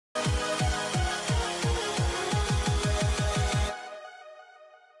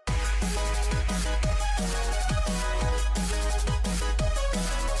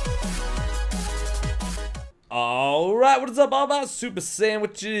Alright, what is up all about super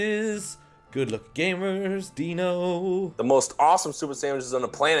sandwiches? Good luck gamers, Dino. The most awesome super sandwiches on the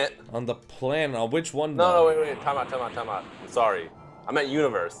planet. On the planet, on which one? No, wait, time out. I'm sorry. I meant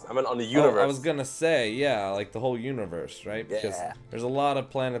universe. I meant on the universe. Oh, I was gonna say, yeah, like the whole universe, right? Yeah. Because there's a lot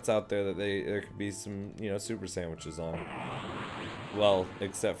of planets out there that there could be some, you know, super sandwiches on. Well,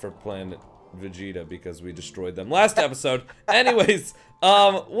 except for planet Vegeta, because we destroyed them last episode. Anyways,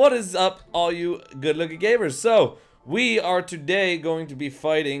 what is up, all you good-looking gamers? So, we are today going to be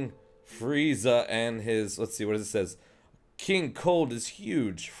fighting Frieza and his, let's see, what does it says? King Cold is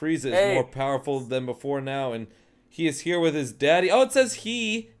huge. Frieza is more powerful than before now, and he is here with his daddy. Oh, it says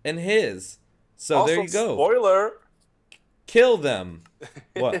he and his. So also, there you go. Spoiler. Kill them.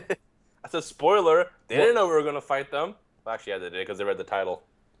 What? That's a spoiler. They didn't know we were gonna fight them. Well, actually, yeah, they did because they read the title.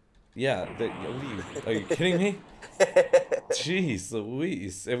 Yeah. Are you kidding me? Jeez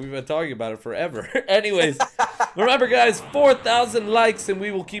Louise. And we've been talking about it forever. Anyways, remember guys, 4,000 likes and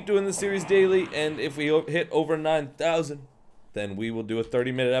we will keep doing the series daily. And if we hit over 9,000, then we will do a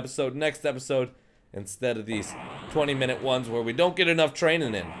 30-minute episode next episode instead of these 20-minute ones where we don't get enough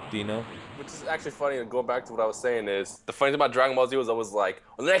training in, Dino. Which is actually funny, and going back to what I was saying is, the funny thing about Dragon Ball Z was always like,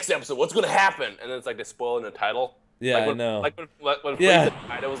 on the next episode, what's gonna happen? And then it's like they spoil in the title. Yeah, like when, I know. Like when Frieza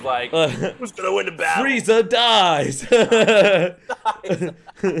died, it was like, who's gonna win the battle? Frieza dies!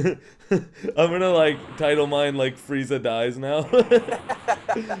 I'm gonna like title mine like Frieza dies now.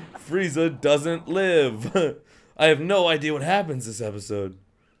 Frieza doesn't live. I have no idea what happens this episode.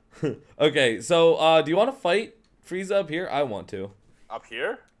 Okay, so do you want to fight Frieza up here? I want to. Up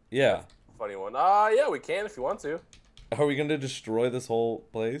here? Yeah. Funny one. Yeah, we can if you want to. Are we gonna destroy this whole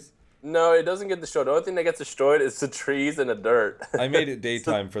place? No, it doesn't get destroyed. The only thing that gets destroyed is the trees and the dirt. I made it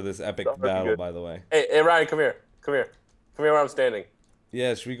daytime for this epic battle, by the way. Hey, Ryan, come here. Come here. Come here where I'm standing.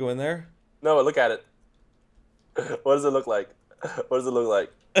 Yeah, should we go in there? No, look at it. What does it look like? What does it look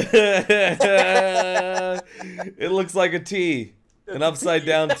like? It looks like a T. An upside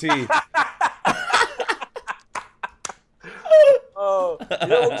down T. Oh, you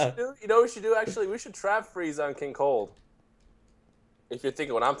know what we should do? You know what we should do, actually? We should trap Frieza on King Cold. If you're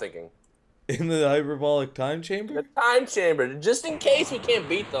thinking what I'm thinking. In the hyperbolic time chamber? The time chamber. Just in case we can't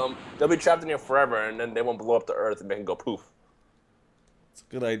beat them, they'll be trapped in here forever, and then they won't blow up the Earth and they can go poof. It's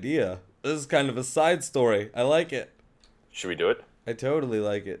a good idea. This is kind of a side story. I like it. Should we do it? I totally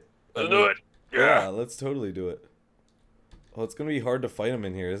like it. Let's do it. Yeah, let's totally do it. Oh, it's gonna be hard to fight him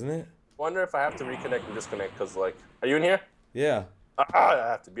in here, isn't it? Wonder if I have to reconnect and disconnect, because, like, are you in here? Yeah. I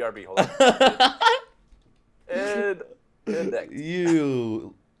have to. BRB, hold on. and next.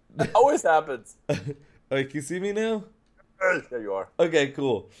 You. It always happens. Like, you see me now? There you are. Okay,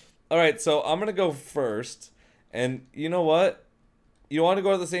 cool. Alright, so I'm gonna go first. And you know what? You want to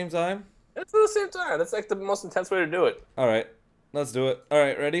go at the same time? Let's do it at the same time. That's, like, the most intense way to do it. Alright, let's do it.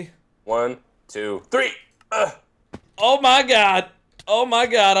 Alright, ready? 1, 2, 3. Oh my god! Oh my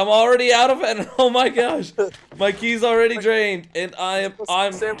god, I'm already out of it. Oh my gosh. My key's already drained and I'm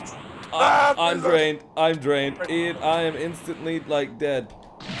drained. I'm drained. And I am instantly like dead.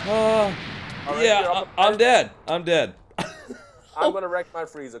 Yeah, I'm dead. I'm dead. I'm gonna wreck my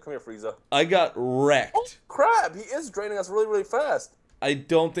Frieza. Come here, Frieza. I got wrecked. Oh, crap, he is draining us really, really fast. I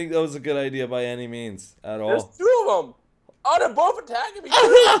don't think that was a good idea by any means at all. There's 2 of them. Oh, they're both attacking me.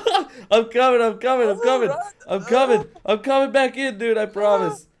 I'm coming back in, dude, I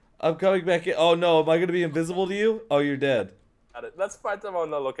promise. I'm coming back in. Oh no, am I gonna be invisible to you? Oh, you're dead. Got it. Let's fight them on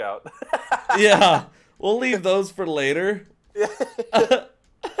the lookout. Yeah, we'll leave those for later. Yeah.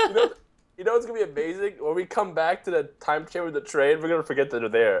 You know what's gonna be amazing? When we come back to the time chamber of the train, we're gonna forget that they're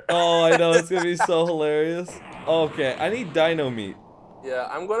there. Oh, I know, it's gonna be so hilarious. Okay, I need dino meat. Yeah,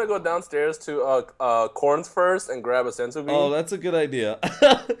 I'm gonna go downstairs to Corns first and grab a sensu bean. Oh, that's a good idea.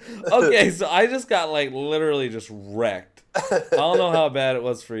 Okay, so I just got like literally just wrecked. I don't know how bad it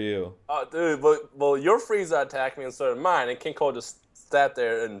was for you. Oh, dude, well, your Frieza attacked me instead of mine, and King Cole just sat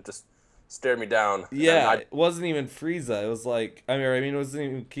there and just stared me down. Yeah, it wasn't even Frieza. It was like, I mean, it wasn't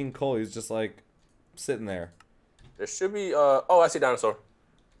even King Cole. He was just like sitting there. There should be, oh, I see dinosaur.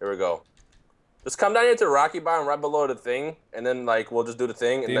 Here we go. Just come down here to the rocky biome right below the thing, and then, like, we'll just do the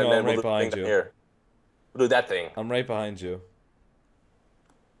thing, and then we'll do the thing down here. We'll do that thing. I'm right behind you.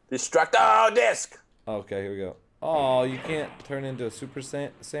 Destructo disc! Okay, here we go. Oh, you can't turn into a super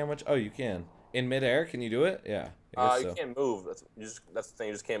sandwich? Oh, you can. In midair, can you do it? Yeah. You can't move. That's the thing.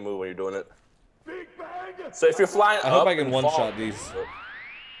 You just can't move when you're doing it. So if you're flying I hope I can one-shot these.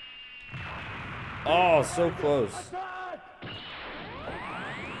 Oh, so close.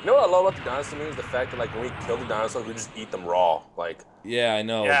 You know what I love about the dinosaur memes? The fact that, like, when we kill the dinosaurs, we just eat them raw. Like, yeah, I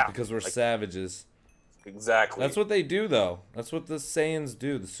know, yeah, because we're like, savages. Exactly. That's what they do, though. That's what the Saiyans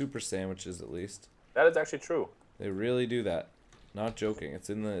do. The Super Sandwiches, at least. That is actually true. They really do that. Not joking. It's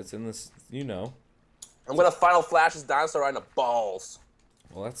in this. You know. I'm gonna Final Flash this dinosaur right in the balls.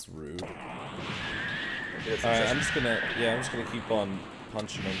 Well, that's rude. Alright, I'm just gonna keep on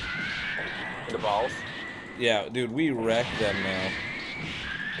punching him. In the balls? Yeah, dude, we wreck them now.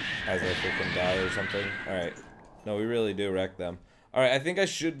 As I freaking die or something. Alright. No, we really do wreck them. Alright, I think I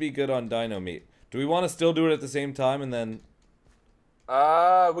should be good on dino meat. Do we want to still do it at the same time and then...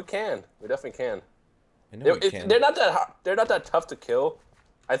 We can. We definitely can. I know we can. They're not that tough to kill.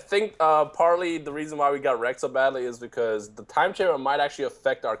 I think partly the reason why we got wrecked so badly is because the time chamber might actually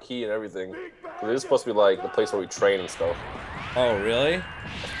affect our key and everything. This is supposed to be like the place where we train and stuff. Oh, really?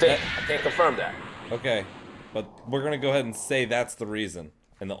 I can't confirm that. Okay, but we're gonna go ahead and say that's the reason.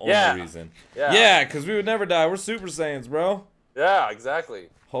 And the only reason. Yeah, because we would never die. We're Super Saiyans, bro. Yeah, exactly.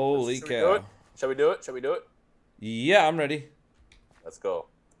 Holy cow. Shall we do it? Shall we do it? Yeah, I'm ready. Let's go.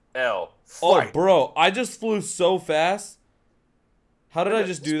 L. Fight. Oh, bro, I just flew so fast. How did I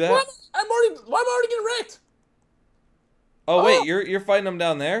just do that? Why am I already getting wrecked? Oh, wait, you're fighting them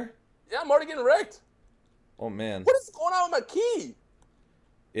down there? Yeah, I'm already getting wrecked. Oh, man. What is going on with my key?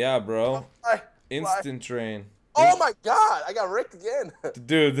 Yeah, bro. Instant train. Oh my god, I got wrecked again.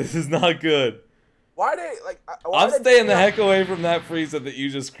 Dude, this is not good. Why they, like... I'm staying the heck away from that Frieza that you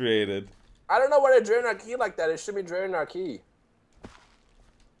just created. I don't know why they're draining our key like that. It should be draining our key.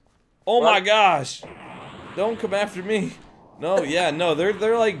 Oh my gosh. Don't come after me. No, yeah, no,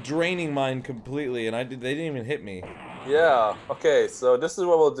 they're like draining mine completely, and they didn't even hit me. Yeah. Okay, so this is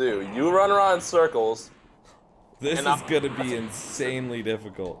what we'll do. You run around in circles. This is gonna be insanely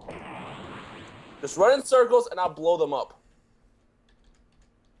difficult. Just run in circles, and I'll blow them up.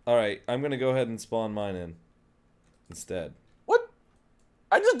 All right, I'm gonna go ahead and spawn mine in instead. What?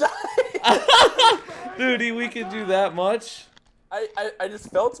 I just died. Dude, we could do that much. I just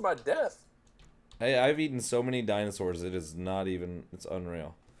fell to my death. Hey, I've eaten so many dinosaurs, it is not even, it's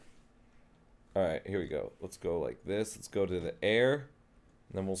unreal. Alright, here we go. Let's go like this. Let's go to the air,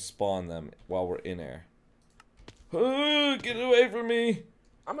 and then we'll spawn them while we're in air. Get away from me!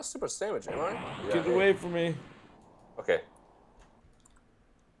 I'm a super sandwich, am I? Yeah, Get away from me. Okay.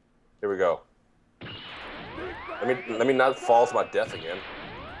 Here we go. Let me not fall to my death again.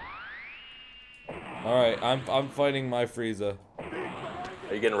 Alright, I'm fighting my Frieza.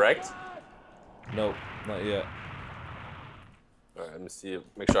 Are you getting wrecked? Nope, not yet. Alright, let me see.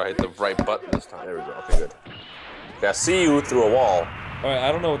 Make sure I hit the right button this time. There we go. Okay, good. Okay, I see you through a wall. Alright,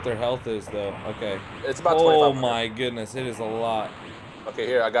 I don't know what their health is, though. Okay. It's about 25. Oh my goodness, it is a lot. Okay,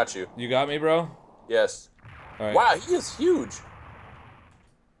 here, I got you. You got me, bro? Yes. Alright. Wow, he is huge.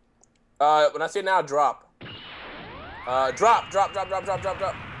 When I say now, drop. Drop.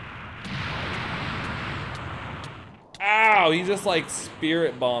 Ow, he just like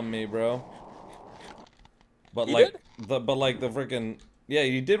spirit bombed me, bro. But he like did? but like the freaking yeah,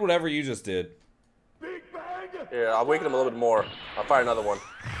 you did whatever you just did. Here, I'll weaken him a little bit more. I'll fire another one.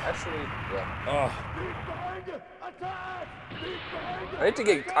 Actually, yeah. I need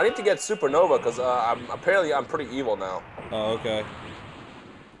to get supernova because I'm pretty evil now. Oh, okay.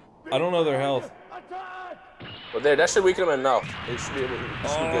 I don't know their health. But that should weaken them enough. It should be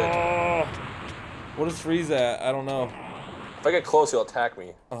good. What is Frieza at? I don't know. If I get close, he'll attack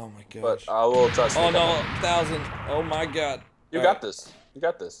me. Oh my gosh. But I will trust you. Oh no, 1,000. Oh my god. You got this. You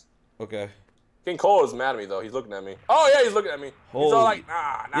got this. Okay. King Cole is mad at me though. He's looking at me. Oh yeah, he's looking at me. He's all like,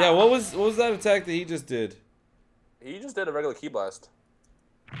 nah. Yeah, what was that attack that he just did? He just did a regular key blast.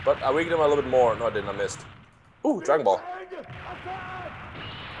 But I weakened him a little bit more. No, I didn't. I missed. Ooh, Dragon Ball.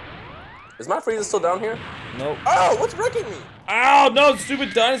 Is my Frieza still down here? Nope. Oh, what's wrecking me? Ow, no,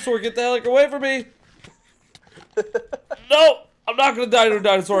 stupid dinosaur, get the heck away from me. No, I'm not gonna die to a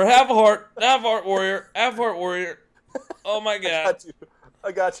dinosaur. Have a heart warrior. Have heart warrior. Oh my god.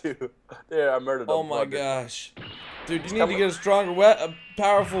 I got you. There, I murdered him. Oh my gosh. Dude, you need to get a stronger,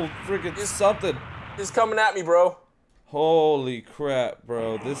 powerful freaking something. He's coming at me, bro. Holy crap,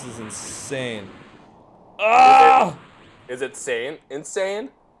 bro. This is insane. Ah! Is it sane? Insane?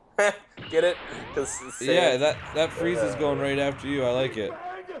 Get it? Yeah, that Frieza's going right after you. I like it.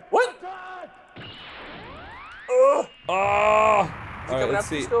 What? Alright, let's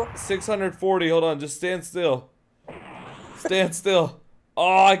see. 640. Hold on, just stand still. Stand still.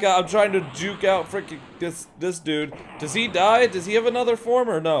 Oh, I'm trying to juke out freaking this dude. Does he die? Does he have another form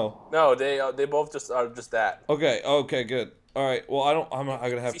or no? No, they both just are just that. Okay, good. All right. Well, I'm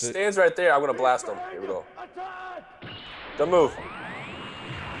gonna have to. If he stands right there, I'm gonna blast him. Here we go. Don't move.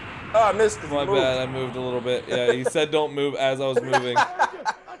 Oh, I missed. My bad. I moved a little bit. Yeah, he said don't move as I was moving.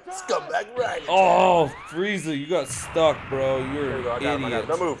 Scumbag right. Oh, Frieza, you got stuck, bro. You're an idiot.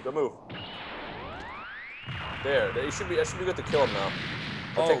 Don't move. Don't move. There. I should be good to kill him now.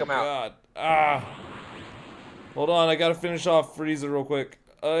 I'll take him out. God. Ah. Hold on, I gotta finish off Frieza real quick.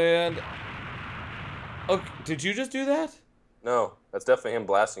 And okay, did you just do that? No, that's definitely him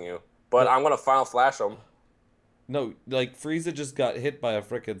blasting you. But I'm gonna final flash him. No, like Frieza just got hit by a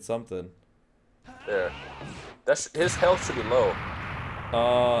frickin' something. There. His health should be low.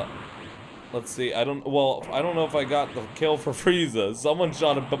 Let's see. I don't know if I got the kill for Frieza. Someone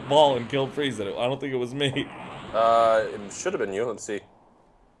shot a ball and killed Frieza. I don't think it was me. It should have been you. Let's see.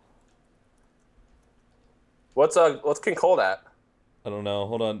 What's King Cold at? I don't know.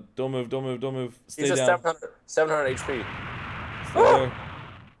 Hold on. Don't move. Don't move. Don't move. Stay He's down. at 700 HP. Stay there.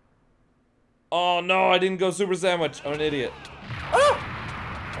 Oh no! I didn't go Super Sandwich. I'm an idiot. Oh!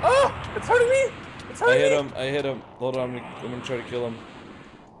 Oh! It's hurting me. It's hurting me. I hit him. Hold on. I'm gonna try to kill him.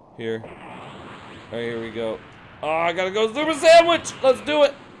 Here. Alright, here we go. Oh, I gotta go Super Sandwich! Let's do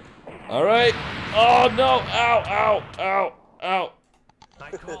it! Alright. Oh, no! Ow, ow, ow, ow.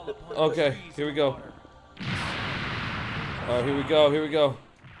 Okay, here we go. Oh, here we go, here we go.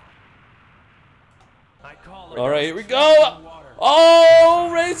 Alright, here we go!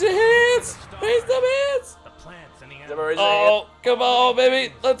 Oh, raise your hands! Raise them hands! Oh, come on,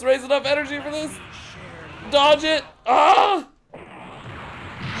 baby! Let's raise enough energy for this! Dodge it! Ah!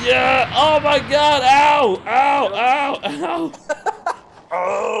 Yeah! Oh my god! Ow! Ow! Ow! Ow!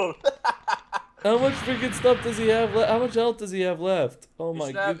 Oh! How much freaking stuff does he have left? How much health does he have left? Oh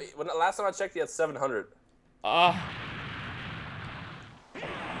my god. Last time I checked, he had 700. Ah.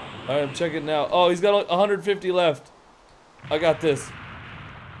 Alright, I'm checking now. Oh, he's got 150 left. I got this.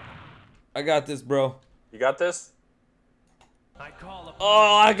 I got this, bro. You got this?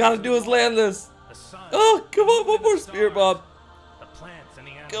 Oh, I gotta do is land this. Oh, come on, one more Spirit Bomb.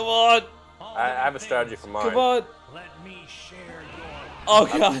 Come on. I have a strategy for mine. Come on. Oh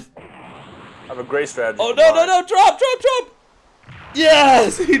god. I have a great strategy. Oh no, no, no, drop, drop, drop.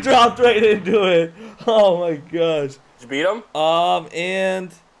 Yes, he dropped right into it. Oh my gosh. Did you beat him?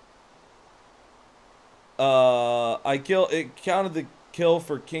 And it counted the kill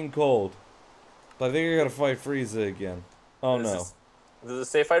for King Cold. But I think I gotta fight Frieza again. Oh no. Does it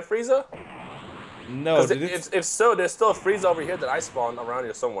say fight Frieza? No, if so, there's still a Frieza over here that I spawned around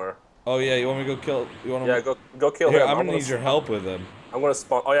here somewhere. Oh yeah, you want me to go kill? You want to? Yeah, go kill here, him. I'm gonna need your help with him. I'm gonna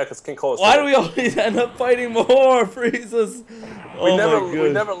spawn. Oh yeah, because King Cold is Why do we always end up fighting more Frieza's? We never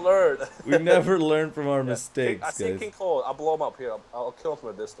learn. We never learn from our mistakes, I see King Cold. I'll blow him up here. I'll kill him from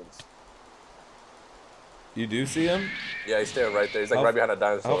a distance. You do see him? Yeah, he's standing right there. He's like right behind a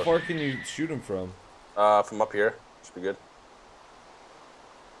dinosaur. How far can you shoot him from? From up here. Should be good.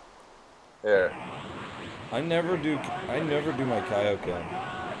 There. I never do my Kaioken.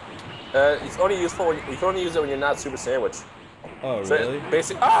 It's only useful when you can only use it when you're not Super Sandwich. Oh so really?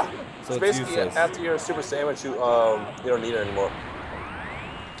 So basically useless. After you're Super Sandwich, you don't need it anymore.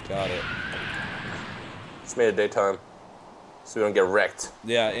 Got it. Just made it daytime, so we don't get wrecked.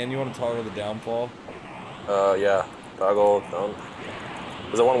 Yeah, and you want to toggle the downfall? Yeah. Toggle down.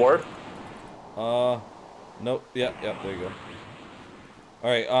 Is it one word? Nope. Yeah, there you go. All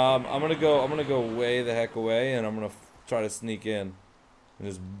right. I'm gonna go way the heck away, and I'm gonna try to sneak in,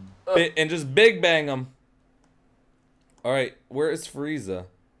 and just big bang him. All right. Where is Frieza?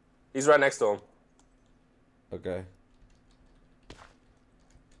 He's right next to him. Okay.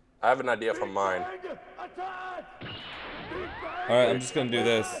 I have an idea for mine. All right. I'm just gonna do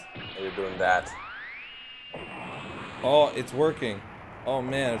this. And you're doing that. Oh, it's working. Oh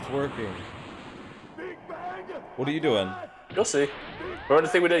man, it's working. What are you doing? You'll see. Remember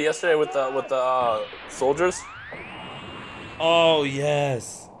the thing we did yesterday with the soldiers? Oh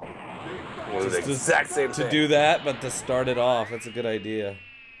yes. It was the exact same thing. To do that, but to start it off, that's a good idea.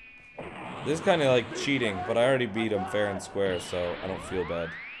 This is kind of like cheating, but I already beat him fair and square, so I don't feel bad.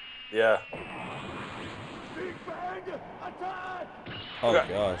 Yeah. Oh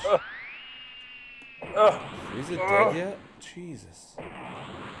gosh. Is it dead yet? Jesus.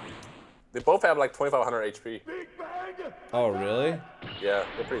 They both have like 2,500 HP. Oh really? Yeah,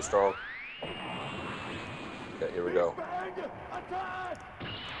 they're pretty strong. Okay, here we go.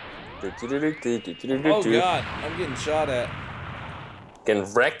 Oh god, I'm getting shot at. Getting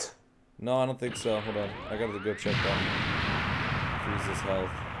wrecked? No, I don't think so. Hold on, I gotta go check on Frieza's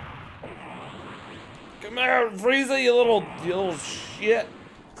health. Come here, Frieza, you little shit.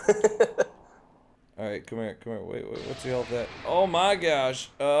 All right, come here. Wait, what's your health at? Oh my gosh,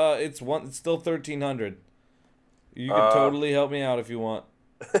 it's still 1,300. You can totally help me out if you want.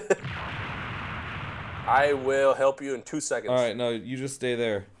 I will help you in 2 seconds. All right, no, you just stay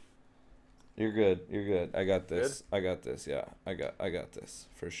there. You're good. You're good. I got this. Good? I got this. Yeah, I got this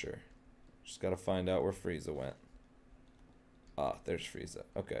for sure. Just gotta find out where Frieza went. Ah, there's Frieza.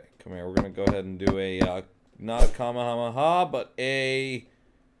 Okay, come here. We're gonna go ahead and do a not a Kamehameha, but a.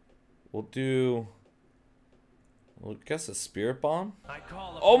 We'll guess a spirit bomb.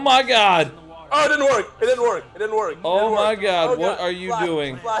 Oh my God! Oh, it didn't work. It didn't work. It didn't work. Oh my God! Oh, What are you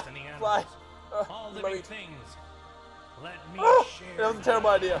doing? Fly. All living things. Let me share. That was a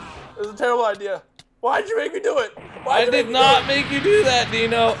terrible idea. It was a terrible idea. Why'd you make me do it? I did not make you do that,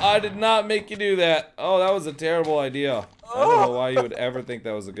 Dino. I did not make you do that. Oh, that was a terrible idea. I don't know why you would ever think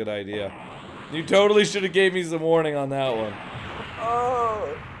that was a good idea. You totally should have gave me some warning on that one.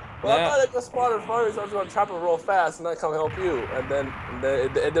 Oh. Well, I thought it was smarter for me, so I was going to trap it real fast and then come help you. And then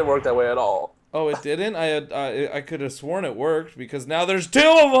it didn't work that way at all. Oh, it didn't? I could have sworn it worked because now there's 2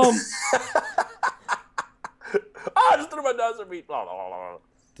 of them. I just threw my dinosaur meat.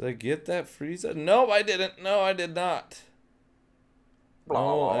 Did I get that Frieza? Nope, I didn't. No, I did not.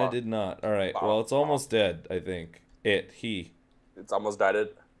 No, I did not. All right. Well, it's almost dead, I think. It's almost died.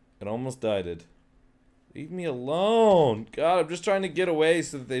 It almost died. Leave me alone. God, I'm just trying to get away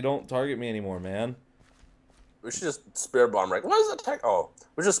so that they don't target me anymore, man. We should just spirit bomb wreck. What is that tech? Oh,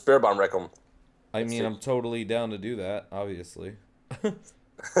 we should just spirit bomb wreck them. I mean, I'm totally down to do that, obviously.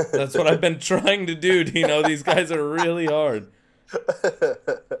 That's what I've been trying to do, Dino. These guys are really hard.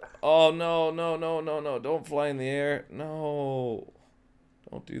 Oh, no. Don't fly in the air. No.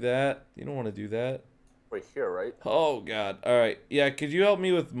 Don't do that. You don't want to do that. Wait, here, right? Oh, God. All right. Yeah, could you help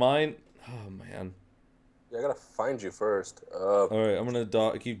me with mine? Oh, man. Yeah, I gotta find you first. All right, I'm going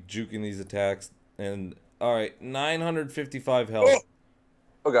to keep juking these attacks. And, all right, 955 health.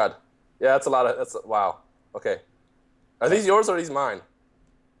 Oh, God. Yeah, that's a lot of... Wow. Okay. Are these yours or are these mine?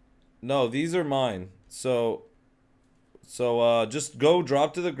 No, these are mine. So just go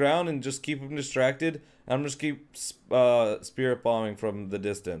drop to the ground and just keep them distracted. I'm just keep spirit bombing from the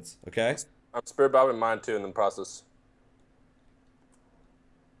distance, okay? I'm spirit bombing mine too in the process.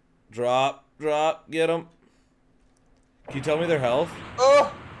 Drop, get them. Can you tell me their health?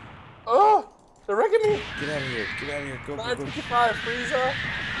 Oh, they're wrecking me. Get out of here, go. 955 Frieza,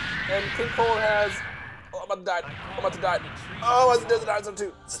 and King Cole has... Oh, I'm about to die. Oh, there's a dinosaur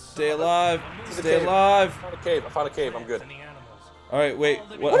too. Stay alive. I found a cave. I'm good. All right, wait.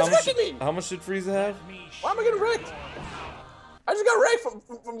 How much did Frieza have? Why am I getting wrecked? I just got wrecked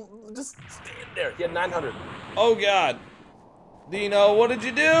from just standing there. He had 900. Oh, God. Dino, what did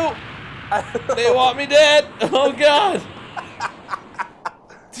you do? They want me dead. Oh, God.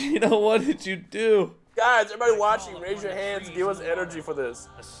 Dino, what did you do? Guys, everybody watching, raise your hands. Give us energy for this.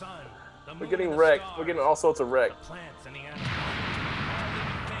 We're getting wrecked. We're getting all sorts of wrecked.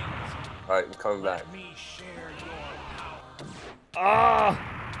 Alright, I'm coming back. Ah!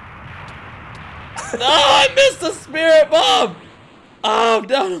 No, I missed the spirit bomb! Oh, I'm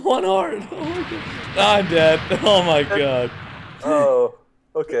down to 1 heart. Oh my God. I'm dead. Oh my God. Oh,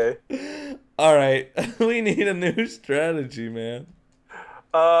 okay. Alright, we need a new strategy, man.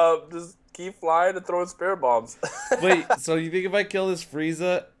 Just keep flying and throwing spirit bombs. Wait, so you think if I kill this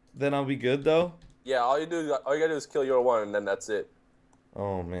Frieza, then I'll be good though? Yeah, all you gotta do is kill your one, and then that's it.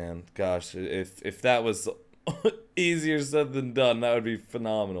 Oh man, gosh, if that was easier said than done, that would be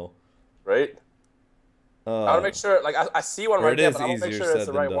phenomenal. Right? I wanna make sure, like, I see one right there, but I wanna make sure it's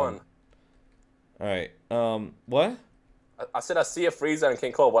the right one. All right. What? I said I see a Frieza and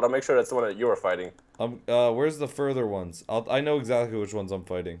King Cole, but I'll make sure that's the one that you were fighting. Where's the further ones? I know exactly which ones I'm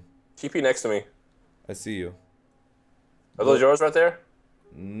fighting. TP next to me. I see you. Are those yours right there?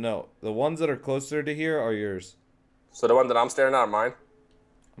 No, the ones that are closer to here are yours. So the one that I'm staring at are mine?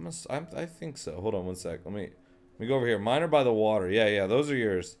 I think so. Hold on one sec. Let me go over here. Mine are by the water. Yeah, those are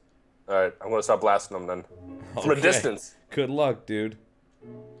yours. Alright, I'm gonna start blasting them then. From a distance. Good luck, dude.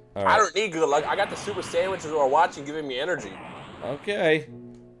 All I right. don't need good luck. I got the super sandwiches who are watching giving me energy. Okay.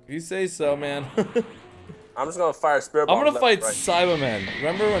 You say so, man. I'm just gonna fire spirit bomb. I'm gonna fight Cybermen.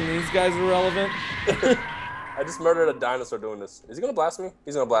 Remember when these guys were relevant? I just murdered a dinosaur doing this. Is he gonna blast me?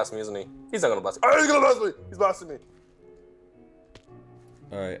 He's gonna blast me, isn't he? He's not gonna blast me. Oh, he's gonna blast me! He's blasting me.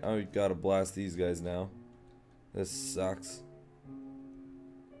 Alright, I gotta blast these guys now. This sucks.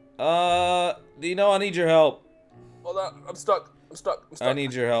 Dino, I need your help. Hold on, I'm stuck. I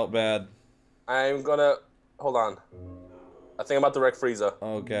need your help bad. I'm gonna... Hold on. I think I'm about to wreck Frieza.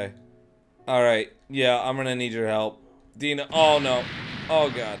 Okay. Alright, yeah, I'm gonna need your help. Dino, oh no. Oh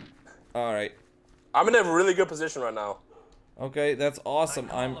god. Alright. I'm in a really good position right now. Okay, that's awesome.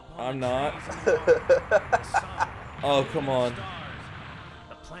 I'm not. Oh, come on.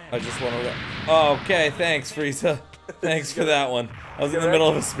 I just want to... Oh, okay, thanks, Frieza. Thanks for that one. I was in the middle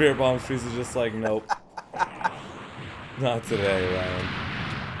of a spirit bomb. Frieza's just like, nope. Not today, Ryan.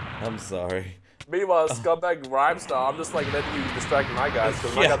 I'm sorry. Meanwhile, scumbag Rhymestar, I'm just like letting you distract my guys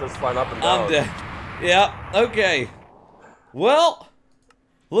because my guys are flying up and down. I'm dead. Yeah, okay. Well,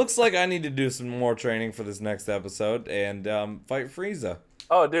 looks like I need to do some more training for this next episode and fight Frieza.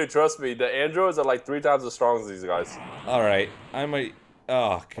 Oh, dude, trust me. The androids are like 3 times as strong as these guys. Alright, I might...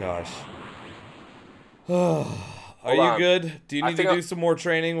 Oh, gosh. Are you good? Do you need to do some more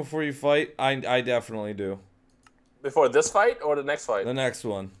training before you fight? I definitely do. Before this fight or the next fight? The next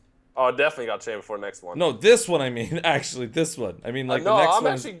one. Oh, I definitely got trained before the next one. No, this one I mean. Actually, this one. I mean, like no, the next I'm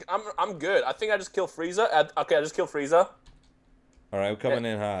one. actually, I'm good. I think I just killed Frieza. Okay, I just killed Frieza. Alright, I'm coming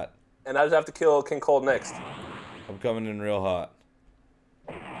in hot. And I just have to kill King Cold next. I'm coming in real hot.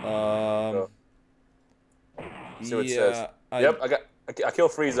 See what it says. Yep, I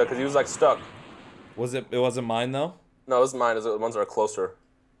killed Frieza because he was like stuck. It wasn't mine though? No, it was mine. It was the ones that are closer.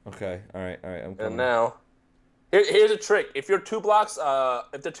 Okay, alright, I'm coming. And now, here's a trick. If you're 2 blocks,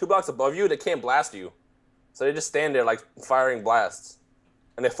 if they're 2 blocks above you, they can't blast you. So they just stand there like firing blasts,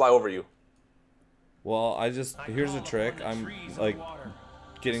 and they fly over you. Well, here's a trick. I'm like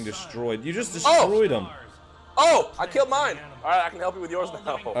getting destroyed. You just destroyed him. Oh, I killed mine. All right, I can help you with yours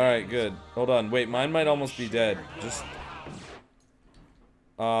now. All right, good. Hold on. Wait, mine might almost be dead. Just.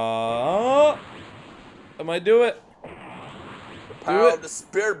 I might do it. The power of the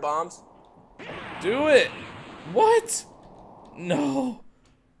spirit bombs. Do it. What? No.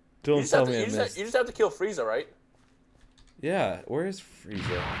 Don't tell me I missed. You just have to kill Frieza, right? Yeah. Where is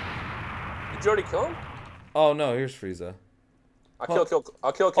Frieza? Did you already kill him? Oh no, here's Frieza. I'll kill King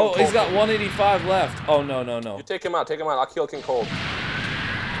Cold. Oh, he's got 185 left. Oh no. You take him out. I'll kill King Cold. Come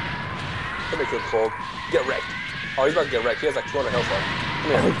here, King Cold. Get wrecked. Oh, he's about to get wrecked. He has like 200 health left.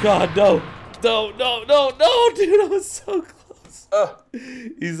 Come here. Oh god, no, dude, I was so close.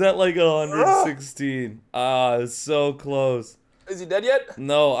 He's at like 116. It's so close. Is he dead yet?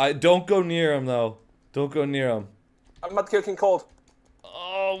 No, don't go near him though. Don't go near him. I'm about to kill King Cold.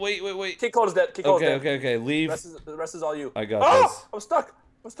 Oh, wait. King Cold is dead. King Cold is dead. Okay, leave. The rest is all you. I got this. I'm stuck.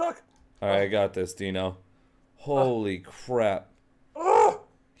 Alright, I got this, Dino. Holy crap.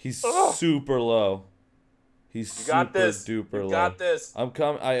 He's super low. He's super duper low. You got this. I'm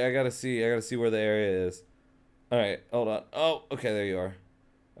coming. I gotta see where the area is. Alright, hold on. Oh, okay, there you are.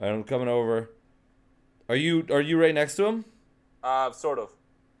 Alright, I'm coming over. Are you right next to him? Sort of.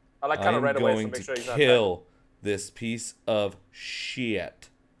 I like kind of right away, so make sure he's not kill this piece of shit.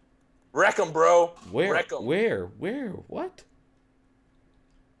 Wreck him, bro. Where? Wreck him. Where? What?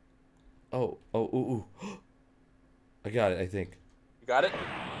 Oh, ooh. I got it, I think. You got it?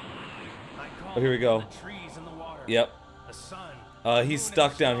 Oh, here we go. The trees and the water, yep. the sun, he's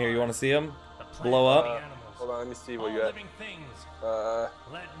stuck down here. You want to see him? Blow up? Hold on, let me see where you're at. I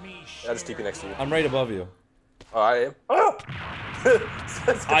just TP next to you. I'm right above you. Oh, I am?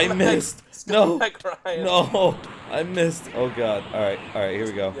 I missed. No, I missed. Oh god. All right, here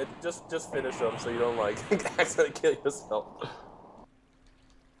we go. Yeah, just finish them so you don't like accidentally kill yourself.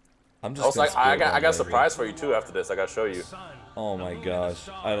 I'm just. I got a surprise for you too after this. I gotta show you. Oh my gosh,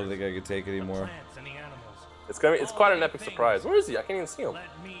 I don't think I could take it anymore. It's quite an epic surprise. Where is he? I can't even see him.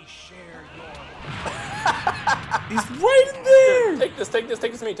 He's right in there. Take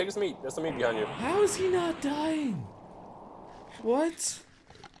this meat. There's some meat behind you. How is he not dying? What?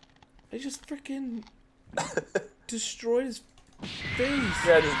 I just freaking destroyed his face.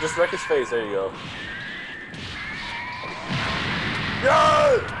 Yeah, just wreck his face. There you go.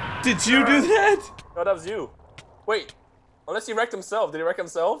 Yeah! Did you do that? No, that was you. Wait, unless he wrecked himself. Did he wreck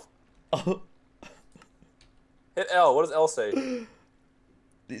himself? Oh. Hit L. What does L say?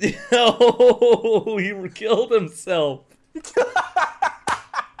 Oh, he killed himself.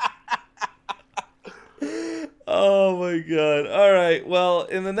 Oh my god. Alright, well,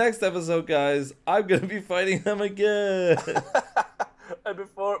 in the next episode, guys, I'm gonna be fighting them again. And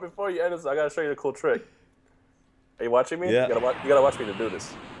before you end this, I gotta show you a cool trick. Are you watching me? Yeah. You gotta watch me to do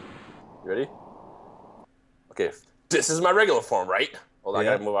this. You ready? Okay, this is my regular form, right? Hold on, I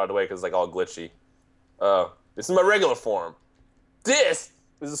gotta move out of the way because it's like all glitchy. This is my regular form. This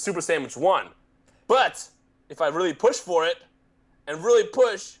is a Super Sandwich 1. But if I really push for it and really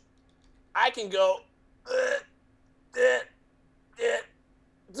push, I can go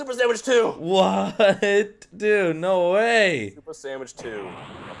Super Sandwich 2. What? Dude, no way. Super Sandwich 2.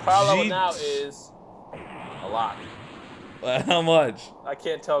 My power level now is a lot. How much? I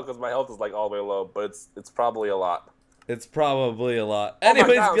can't tell because my health is like all the way low, but it's probably a lot. It's probably a lot. Oh my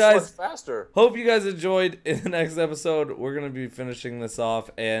Anyways, God, I'm so guys, much faster. hope you guys enjoyed. In the next episode, we're going to be finishing this off.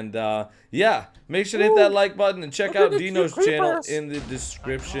 And, yeah, make sure to hit that like button and check out at the cute Dino's channel creepers. in the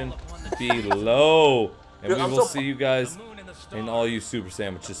description below. And Dude, we I'm will so- see you guys in all you super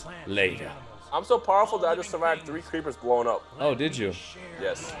sandwiches later. I'm so powerful that I just survived 3 creepers blowing up. Oh, did you?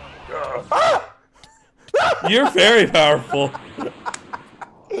 Yes. You're very powerful.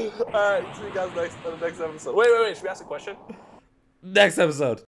 Alright, see you guys in the next episode. Wait. Should we ask a question? Next episode.